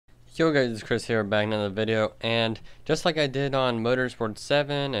Yo guys, it's Chris here, back in another video, and just like I did on Motorsport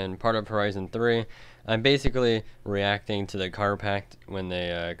 7 and part of Horizon 3, I'm basically reacting to the car pack when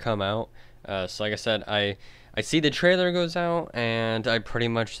they come out. So like I said, I see the trailer goes out, and I pretty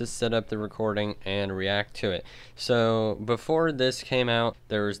much just set up the recording and react to it. So before this came out,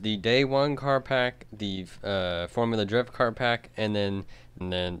 there was the Day 1 car pack, the Formula Drift car pack, and then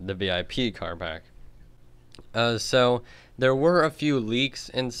the VIP car pack. So there were a few leaks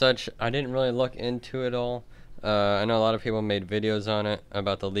and such. I didn't really look into it all. I know a lot of people made videos on it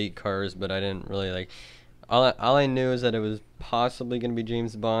about the leaked cars, but I didn't really like. All I knew is that it was possibly going to be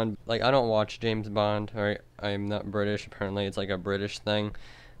James Bond. Like, I don't watch James Bond. All right, I'm not British. Apparently, it's like a British thing.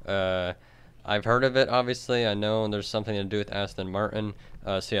 I've heard of it. Obviously, I know there's something to do with Aston Martin.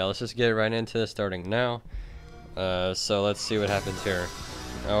 So yeah, let's just get right into this starting now. So let's see what happens here.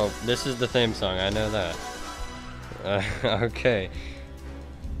 Oh, this is the theme song. I know that. Okay.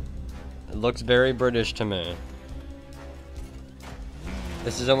 It looks very British to me.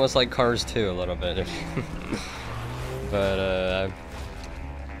 This is almost like Cars 2 a little bit. But,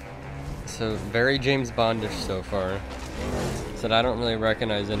 so very James Bondish so far. Said I don't really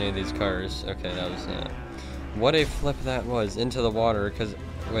recognize any of these cars. Okay, that was, what a flip that was into the water, because,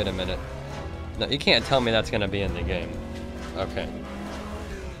 wait a minute. No, you can't tell me that's going to be in the game. Okay.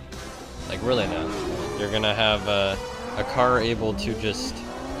 Like, really now. You're gonna have a car able to just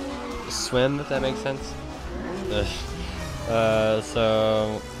swim, if that makes sense.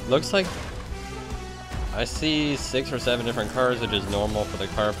 So looks like I see 6 or 7 different cars, which is normal for the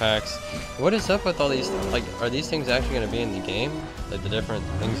car packs. What is up with all these? Like, are these things actually gonna be in the game? Like the different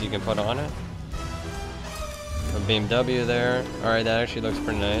things you can put on it? A BMW there. All right, that actually looks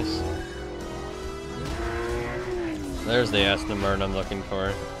pretty nice. There's the Aston Martin I'm looking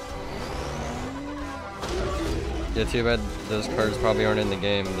for. Yeah, too bad those cars probably aren't in the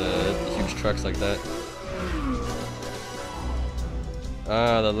game, the huge trucks like that.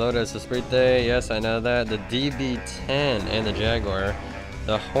 Ah, the Lotus Esprite, yes, I know that. The DB10 and the Jaguar.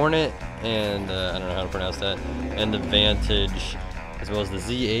 The Hornet and, I don't know how to pronounce that. And the Vantage, as well as the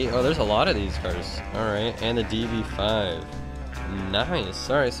Z8. Oh, there's a lot of these cars. Alright, and the DB5. Nice.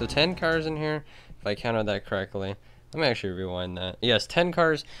 Alright, so 10 cars in here, if I counted that correctly. Let me actually rewind that. Yes, 10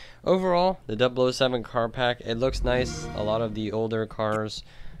 cars. Overall, the 007 car pack, it looks nice. A lot of the older cars.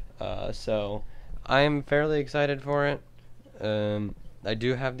 So, I'm fairly excited for it. I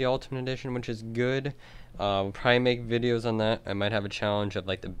do have the Ultimate Edition, which is good. We'll probably make videos on that. I might have a challenge of,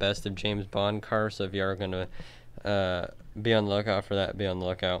 like, the best of James Bond cars. So, if you are going to be on the lookout for that, be on the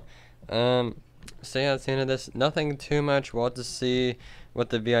lookout. So, yeah, that's the end of this. Nothing too much. We'll have to see what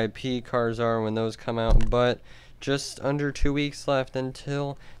the VIP cars are when those come out. But just under 2 weeks left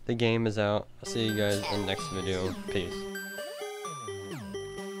until the game is out. I'll see you guys in the next video. Peace.